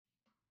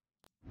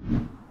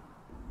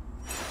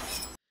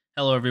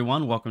Hello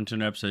everyone, welcome to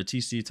another episode of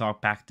TCG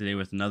Talk, back today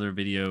with another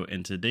video.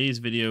 In today's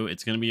video,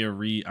 it's going to be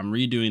I'm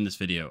redoing this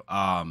video.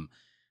 I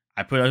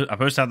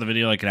posted out the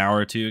video like an hour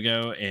or two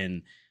ago,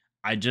 and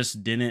I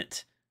just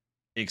didn't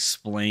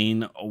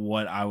explain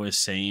what I was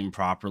saying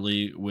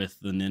properly with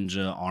the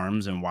Ninja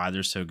arms and why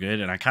they're so good.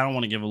 And I kind of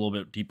want to give a little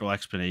bit deeper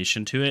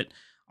explanation to it,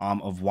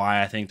 of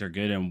why I think they're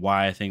good and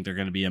why I think they're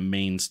going to be a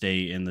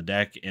mainstay in the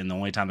deck. And the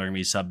only time they're going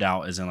to be subbed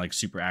out is in like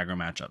super aggro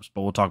matchups,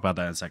 but we'll talk about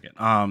that in a second.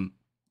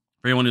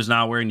 For anyone who's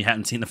not aware and you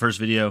hadn't seen the first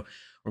video,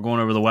 we're going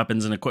over the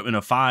weapons and equipment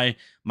of Fi,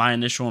 my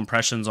initial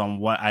impressions on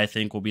what I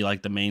think will be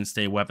like the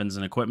mainstay weapons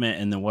and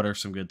equipment, and then what are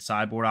some good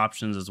sideboard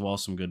options as well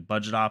as some good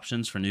budget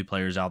options for new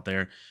players out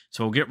there.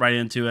 So we'll get right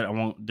into it. I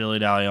won't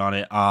dilly-dally on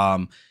it.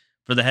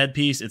 For the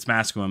headpiece, it's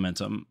Mask of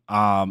Momentum.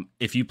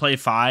 If you play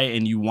Fi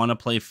and you want to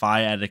play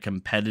Fi at a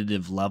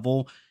competitive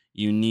level,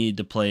 you need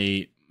to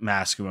play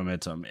Mask of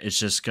Momentum. It's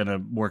just going to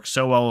work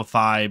so well with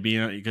Fi,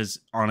 because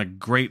on a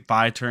great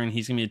Fi turn,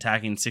 he's going to be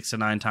attacking 6 to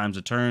 9 times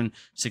a turn,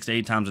 6 to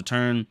 8 times a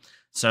turn.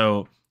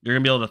 So you're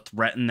going to be able to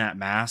threaten that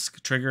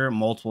mask trigger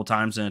multiple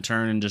times in a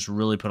turn and just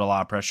really put a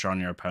lot of pressure on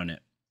your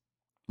opponent.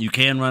 You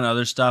can run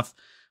other stuff,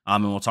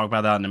 and we'll talk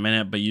about that in a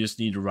minute, but you just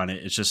need to run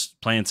it. It's just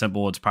plain and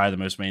simple. It's probably the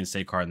most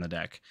mainstay card in the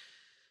deck.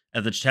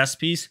 At the chest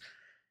piece,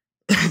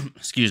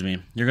 excuse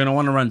me, you're going to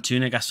want to run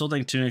Tunic. I still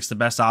think Tunic's the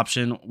best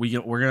option.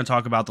 We're going to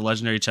talk about the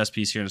legendary chest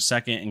piece here in a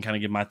second and kind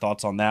of give my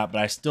thoughts on that, but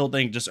I still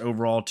think just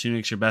overall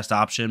Tunic's your best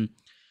option.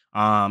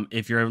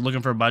 If you're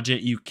looking for a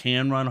budget, you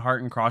can run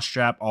Heart and Cross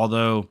Strap,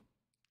 although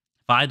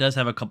Fi does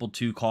have a couple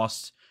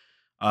 2-cost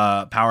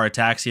power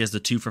attacks. He has the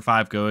 2 for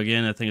 5 go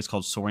again. I think it's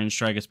called Soaring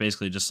Strike. It's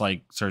basically just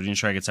like Surging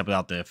Strike except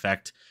without the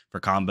effect for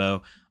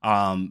combo.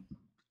 And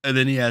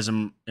then he has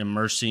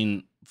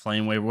Immersing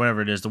Flame Wave,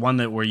 whatever it is, the one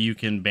that where you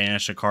can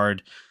banish a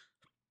card.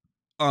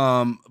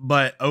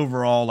 But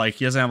overall, like,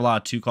 he doesn't have a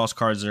lot of 2-cost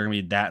cards that are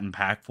gonna be that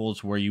impactful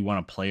to where you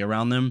want to play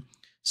around them.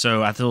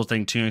 So I still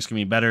think Tunic's gonna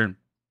be better,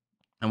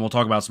 and we'll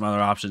talk about some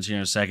other options here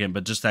in a second.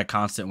 But just that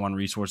constant 1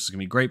 resource is gonna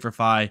be great for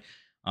Fi,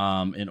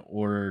 in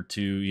order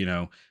to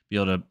be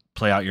able to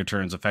play out your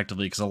turns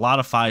effectively. Because a lot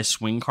of Fi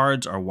swing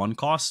cards are 1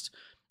 cost,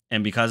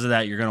 and because of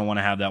that, you're gonna want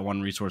to have that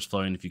 1 resource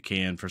flowing if you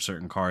can for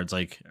certain cards,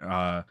 like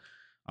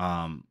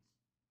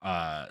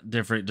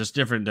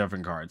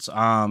different cards.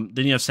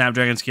 Then you have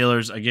Snapdragon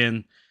Scalers.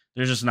 Again,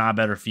 there's just not a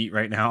better feat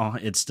right now.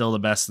 It's still the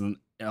best. In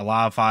a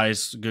lot of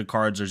Fi's good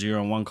cards are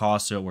 0 and 1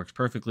 cost, so it works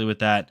perfectly with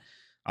that.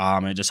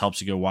 It just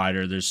helps you go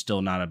wider. There's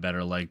still not a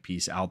better leg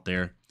piece out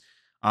there.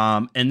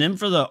 And then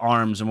for the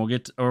arms, and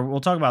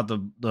we'll talk about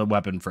the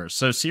weapon first.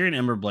 So Syrian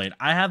Emberblade,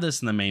 I have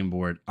this in the main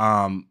board.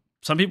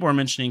 Some people are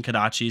mentioning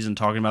Kodachis and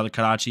talking about the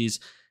Kodachis,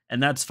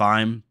 and that's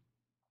fine.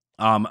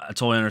 I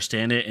totally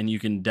understand it, and you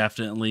can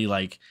definitely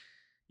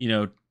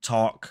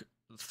talk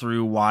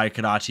through why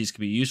Kodachis could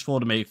be useful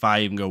to make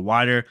Fi even go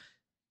wider.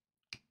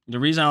 The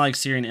reason I like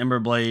Syrian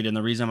Emberblade and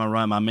the reason I'm going to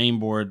run my main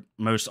board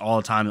most all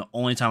the time, the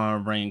only time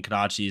I'm bringing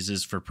Kodachis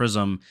is for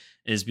Prism,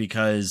 is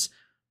because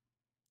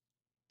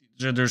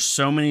there's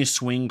so many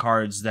swing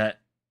cards that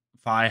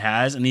Fi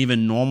has, and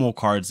even normal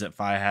cards that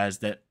Fi has,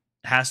 that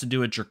has to do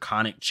with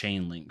Draconic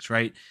Chain Links,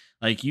 right?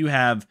 Like you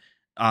have,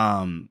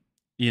 even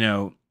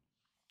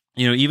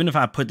if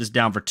I put this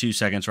down for 2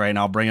 seconds, right, and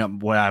I'll bring up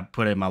what I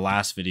put in my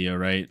last video,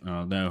 right?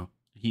 Oh no,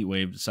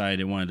 Heatwave decided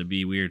it wanted to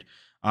be weird.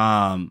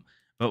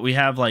 But we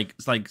have like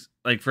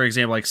for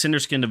example, like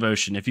Cinderskin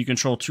Devotion. If you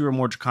control 2 or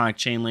more Draconic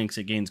Chain Links,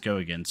 it gains Go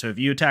Again. So if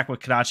you attack with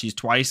Kodachis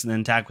twice and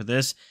then attack with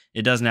this,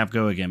 it doesn't have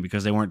Go Again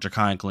because they weren't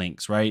Draconic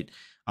Links, right?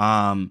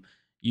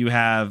 You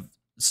have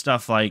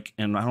stuff like,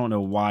 and I don't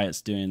know why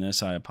it's doing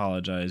this. I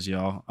apologize,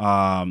 y'all.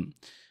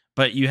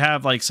 But you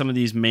have like some of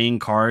these main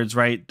cards,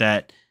 right,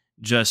 that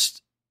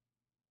just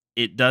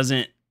it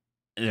doesn't.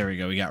 There we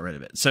go. We got rid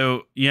of it.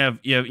 So you have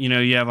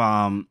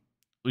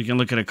we can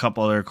look at a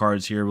couple other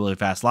cards here really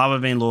fast. Lava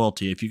Vein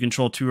Loyalty. If you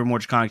control 2 or more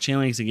Draconic Chain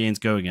Links, it gains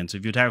Go Again. So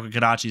if you attack with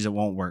Kodachis, it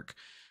won't work,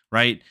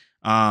 right?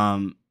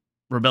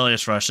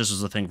 Rebellious Rush. This was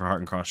the thing for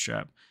Heart and Cross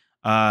Strap.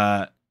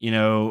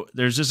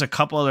 There's just a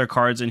couple other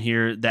cards in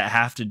here that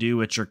have to do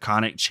with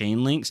Draconic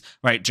Chain Links,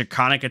 right?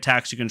 Draconic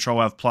attacks you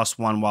control have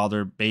 +1 while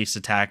their base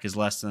attack is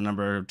less than the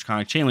number of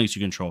Draconic Chain Links you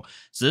control.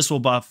 So this will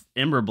buff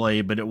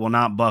Emberblade, but it will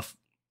not buff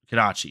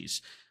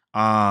Kodachis.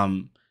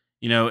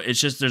 It's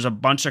just there's a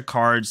bunch of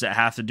cards that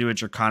have to do with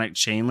Draconic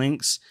Chain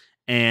Links,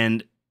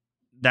 and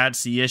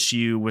that's the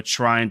issue with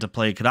trying to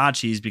play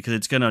Kodachis, because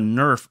it's going to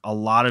nerf a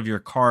lot of your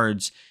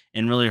cards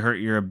and really hurt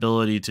your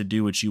ability to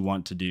do what you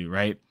want to do,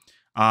 right?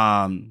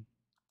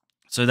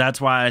 So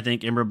that's why I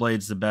think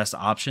Emberblade's the best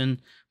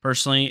option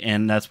personally,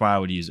 and that's why I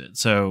would use it.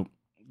 So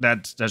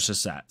that's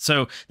just that.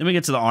 So then we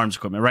get to the arms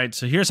equipment, right?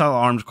 So here's how the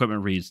arms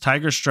equipment reads.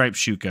 Tiger Stripe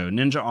Shuko,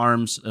 Ninja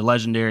Arms, a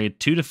legendary,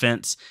 2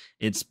 defense.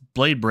 It's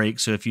blade break,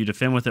 so if you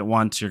defend with it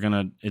once,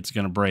 it's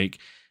gonna break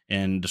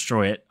and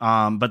destroy it.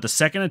 But the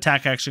second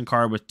attack action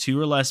card with 2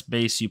 or less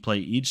base you play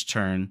each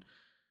turn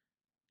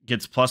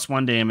gets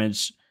 +1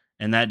 damage,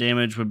 and that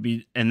damage would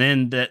be, and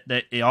then that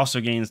it also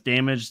gains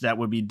damage that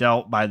would be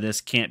dealt by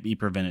this can't be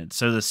prevented.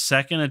 So the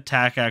second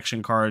attack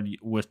action card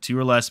with 2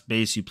 or less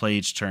base you play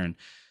each turn.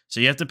 So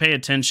you have to pay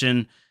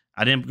attention.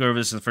 I didn't go over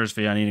this in the first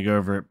video. I need to go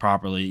over it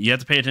properly. You have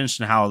to pay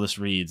attention to how this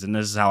reads, and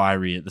this is how I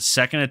read it. The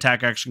second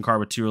attack action card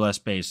with 2 or less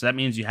base. So that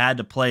means you had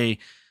to play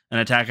an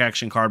attack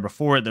action card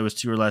before it that was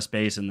 2 or less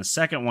base, and the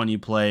second one you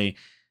play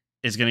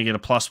is going to get a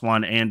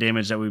 +1, and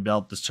damage that we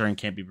dealt this turn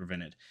can't be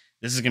prevented.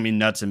 This is going to be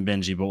nuts and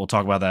bingy, but we'll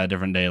talk about that a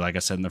different day, like I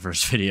said in the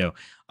first video.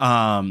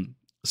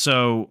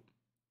 So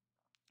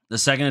the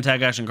second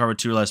attack action card with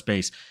 2 or less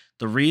base.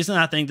 The reason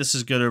I think this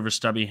is good over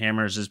Stubby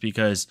Hammers is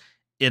because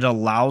it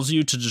allows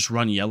you to just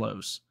run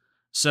yellows.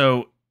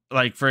 So,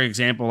 like, for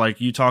example,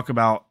 like you talk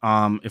about,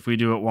 if we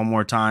do it one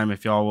more time,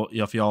 if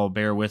y'all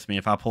bear with me,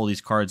 if I pull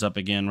these cards up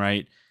again,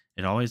 right?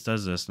 It always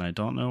does this, and I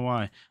don't know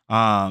why.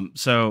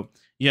 So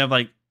you have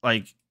like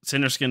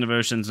Cinderskin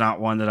Devotion's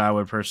not one that I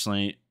would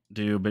personally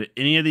do, but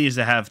any of these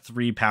that have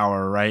 3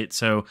 power, right?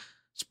 So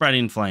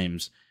Spreading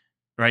Flames,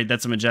 right?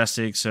 That's a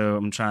majestic. So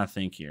I'm trying to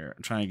think here.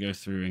 I'm trying to go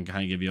through and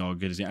kind of give you all a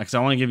good example, because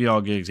I want to give you all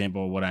a good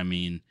example of what I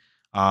mean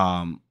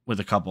with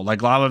a couple.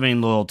 Like Lava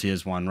Vein Loyalty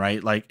is one,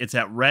 right? Like it's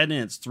at red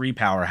and it's 3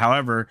 power.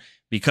 However,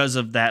 because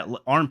of that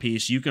arm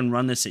piece, you can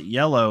run this at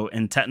yellow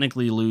and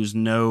technically lose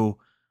no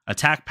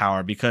attack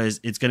power, because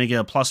it's going to get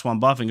a +1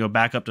 buff and go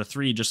back up to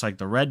 3 just like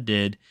the red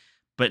did.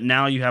 But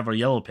now you have a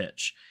yellow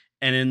pitch.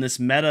 And in this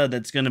meta,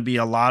 that's going to be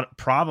a lot,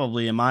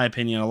 probably, in my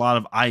opinion, a lot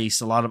of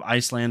ice, a lot of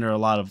Icelander, a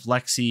lot of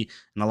Lexi,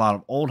 and a lot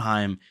of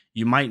Oldheim.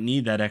 You might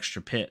need that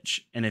extra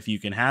pitch. And if you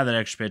can have that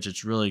extra pitch,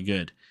 it's really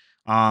good.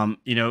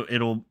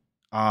 It'll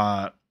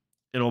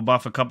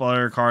buff a couple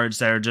other cards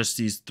that are just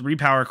these 3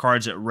 power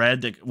cards at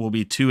red that will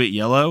be 2 at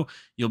yellow.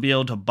 You'll be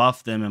able to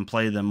buff them and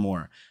play them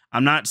more.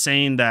 I'm not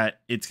saying that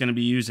it's going to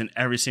be used in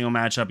every single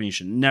matchup and you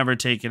should never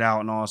take it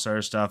out and all this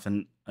other stuff.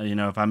 And,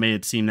 if I made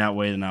it seem that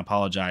way, then I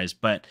apologize.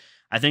 But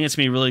I think it's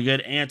going to be really good,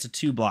 and it's a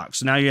 2 block.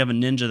 So now you have a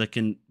ninja that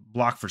can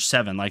block for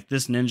 7. Like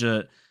this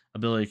ninja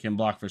ability can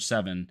block for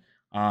 7.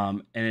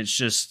 And it's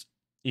just,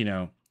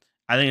 I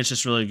think it's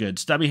just really good.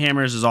 Stubby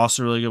Hammers is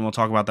also really good. We'll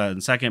talk about that in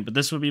a second. But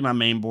this would be my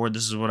main board.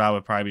 This is what I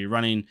would probably be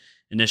running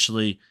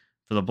initially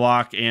for the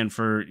block and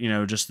for,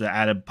 just the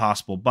added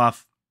possible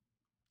buff.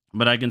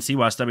 But I can see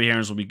why Stubby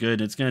Hammers will be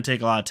good. It's going to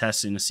take a lot of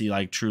testing to see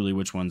like truly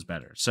which one's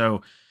better.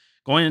 So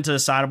going into the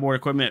sideboard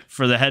equipment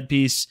for the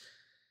headpiece,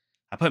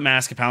 I put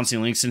Mask of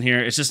Pouncing Links in here.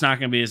 It's just not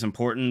going to be as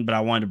important, but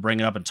I wanted to bring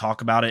it up and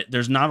talk about it.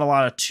 There's not a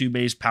lot of 2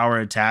 base power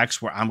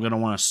attacks where I'm going to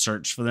want to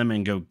search for them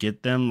and go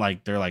get them.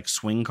 Like they're like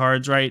swing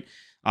cards, right?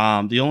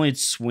 The only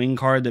swing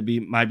card that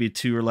might be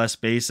 2 or less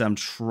base I'm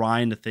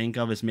trying to think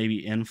of is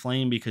maybe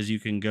Inflame, because you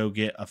can go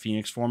get a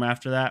Phoenix form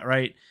after that,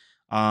 right?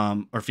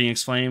 Or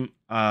Phoenix Flame,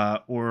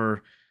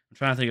 or I'm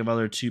trying to think of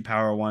other 2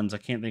 power ones. I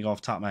can't think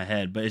off the top of my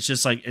head, but it's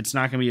just like, it's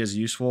not going to be as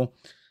useful.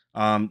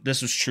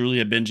 This was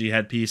truly a Benji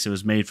headpiece. It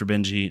was made for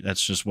Benji.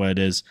 That's just what it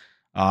is.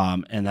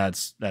 And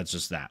that's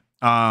just that.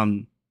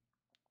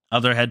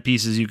 Other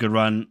headpieces you could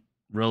run,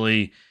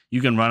 really,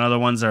 you can run other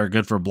ones that are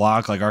good for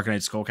block, like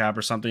Arcanite Skullcap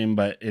or something,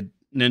 but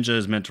Ninja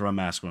is meant to run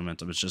Mask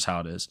Momentum. It's just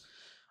how it is.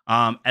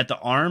 At the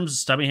arms,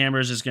 Stubby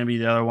Hammers is going to be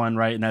the other one,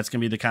 right? And that's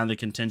going to be the kind of the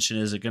contention.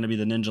 Is it going to be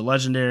the Ninja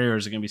Legendary, or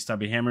is it going to be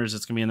Stubby Hammers?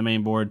 It's going to be in the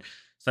main board.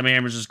 Stubby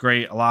Hammers is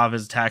great. A lot of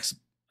his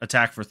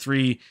attack for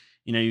 3.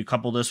 You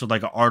couple this with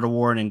like an Art of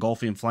War and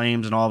Engulfing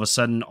Flames, and all of a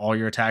sudden all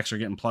your attacks are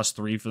getting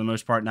 +3 for the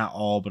most part. Not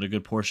all, but a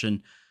good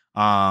portion.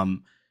 So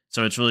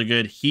it's really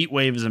good. Heat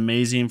Wave is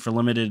amazing for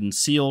limited and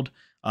sealed.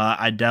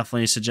 I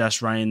definitely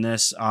suggest running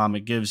this.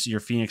 It gives your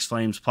Phoenix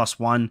Flames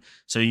 +1.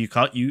 So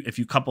if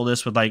you couple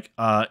this with like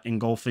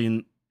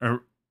Engulfing,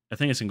 or I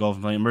think it's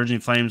Engulfing Flame, Emerging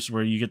Flames,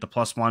 where you get the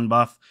 +1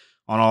 buff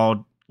on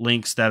all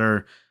links that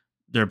are,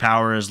 their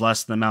power is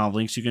less than the amount of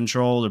links you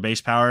control, their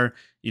base power,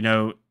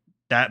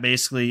 that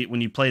basically, when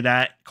you play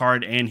that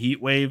card and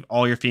Heat Wave,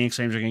 all your Phoenix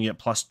Flames are going to get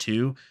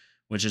 +2,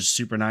 which is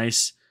super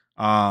nice,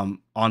 on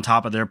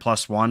top of their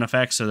 +1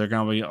 effect. So they're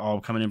going to be all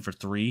coming in for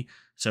 3.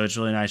 So it's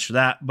really nice for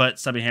that. But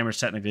Stubby Hammers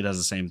technically does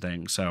the same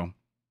thing. So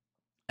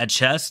at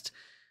chest,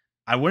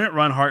 I wouldn't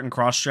run Heart and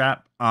Cross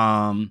Strap,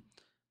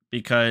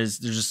 because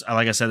there's just,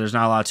 like I said, there's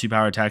not a lot of 2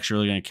 power attacks you're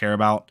really going to care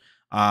about.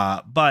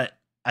 But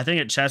I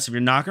think at chest, if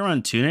you're not going to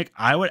run Tunic,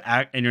 I would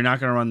and you're not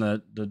going to run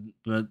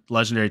the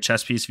legendary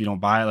chest piece if you don't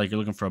buy it, like you're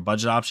looking for a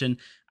budget option,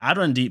 I'd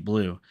run Deep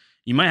Blue.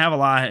 You might have a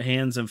lot of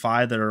hands in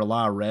 5 that are a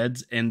lot of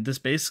reds, and this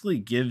basically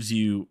gives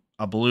you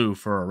a blue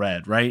for a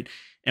red, right?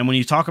 And when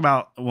we'll talk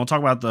about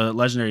the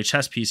legendary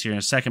chest piece here in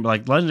a second, but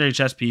like legendary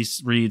chest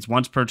piece reads,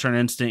 once per turn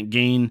instant,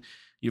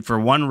 for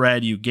 1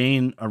 red, you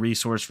gain a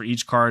resource for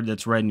each card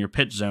that's red in your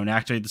pitch zone.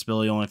 Activate this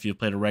ability only if you've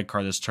played a red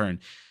card this turn.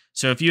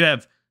 So if you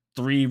have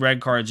 3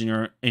 red cards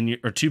or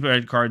 2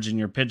 red cards in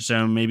your pitch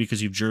zone, maybe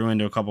because you've drew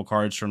into a couple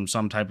cards from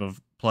some type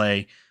of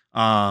play,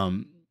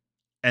 and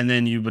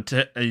then you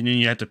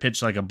have to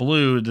pitch like a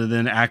blue to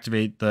then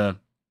activate the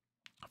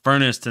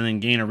furnace to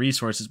then gain a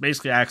resource. It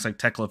basically acts like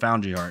Tekla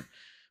Foundry Heart,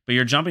 but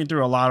you're jumping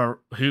through a lot of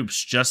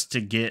hoops just to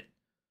get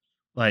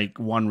like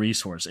one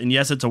resource. And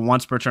yes, it's a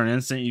once per turn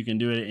instant. You can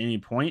do it at any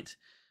point,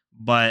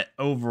 but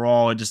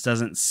overall, it just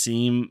doesn't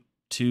seem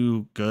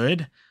too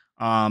good.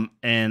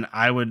 And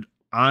I would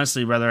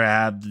honestly rather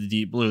have the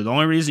deep blue. The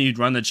only reason you'd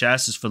run the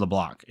chest is for the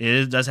block.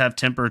 Does have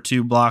temper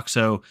 2 block,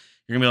 so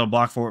you're gonna be able to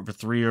block for it for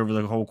 3 over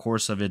the whole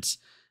course of its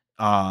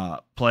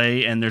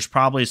play. And there's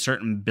probably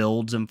certain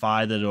builds in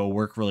 5 that it'll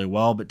work really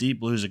well, but deep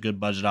blue is a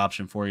good budget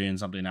option for you and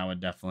something I would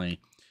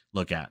definitely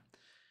look at.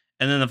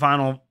 And then the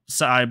final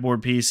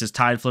sideboard piece is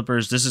Tide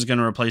Flippers. This is going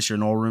to replace your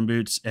Null Rune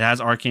Boots. It has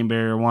Arcane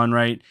Barrier 1,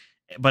 right?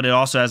 But it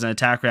also has an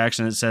attack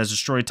reaction that says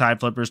destroy Tide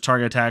Flippers,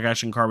 target attack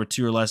action card with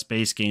 2 or less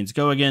base gains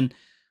go again.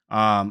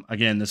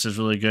 Again, this is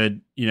really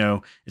good. You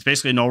know, it's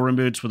basically Null Rune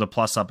Boots with a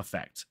plus up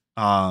effect.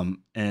 And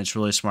it's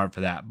really smart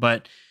for that.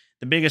 But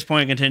the biggest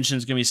point of contention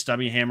is going to be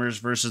Stubby Hammers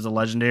versus the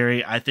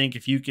Legendary. I think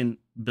if you can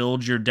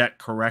build your deck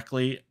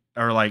correctly,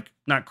 or like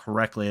not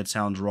correctly, it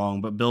sounds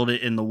wrong, but build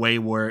it in the way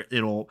where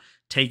it'll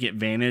take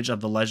advantage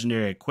of the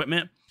Legendary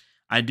equipment.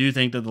 I do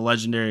think that the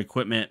Legendary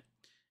equipment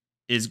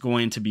is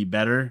going to be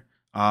better.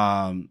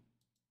 Gosh,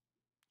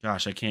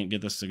 I can't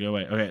get this to go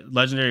away. Okay,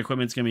 Legendary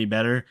equipment's going to be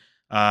better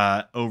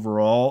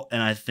overall,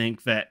 and I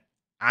think that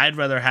I'd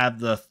rather have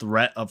the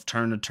threat of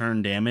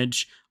turn-to-turn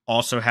damage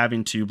also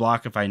having 2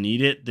 block if I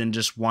need it than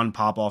just 1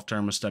 pop-off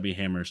turn with Stubby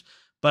Hammers.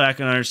 But I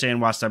can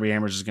understand why Stubby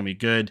Hammers is going to be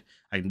good.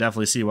 I can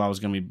definitely see why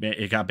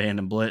it got banned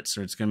in Blitz,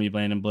 or it's going to be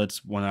banned in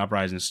Blitz when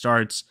Uprising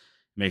starts.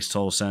 It makes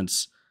total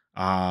sense.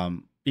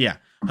 Yeah,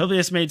 hopefully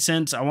this made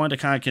sense. I wanted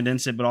to kind of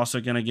condense it, but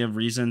also going to give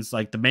reasons.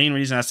 Like the main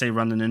reason I say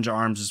run the Ninja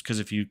Arms is because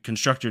if you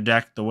construct your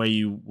deck the way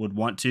you would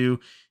want to,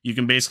 you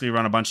can basically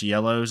run a bunch of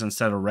yellows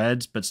instead of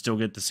reds, but still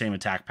get the same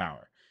attack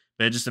power.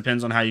 But it just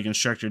depends on how you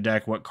construct your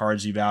deck, what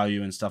cards you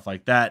value, and stuff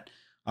like that.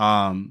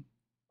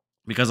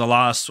 Because a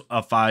lot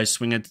of 5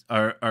 swing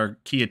or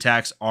key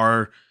attacks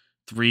are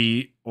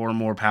 3 or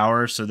more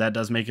power, so that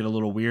does make it a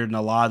little weird. And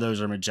a lot of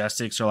those are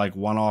Majestics or like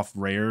one-off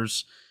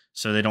rares,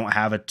 so they don't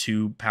have a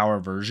 2 power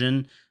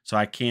version. So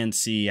I can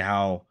see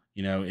how,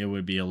 you know, it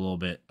would be a little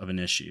bit of an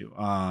issue.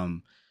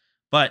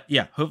 But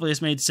yeah, hopefully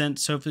this made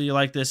sense. Hopefully you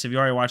like this. If you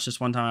already watched this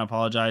one time, I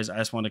apologize. I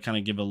just want to kind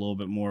of give a little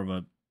bit more of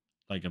a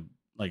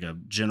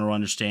general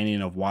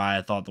understanding of why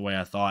I thought the way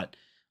I thought.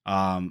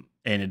 And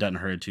it doesn't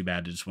hurt too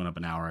bad. It just went up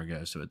an hour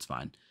ago, so it's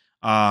fine.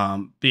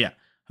 But yeah,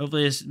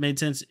 hopefully this made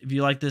sense. If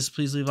you like this,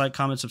 please leave a like,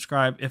 comment,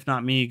 subscribe. If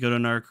not me, go to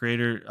another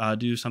creator,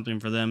 do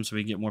something for them so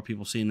we get more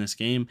people seeing this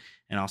game.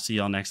 And I'll see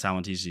y'all next time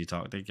on TCG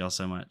Talk. Thank y'all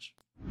so much.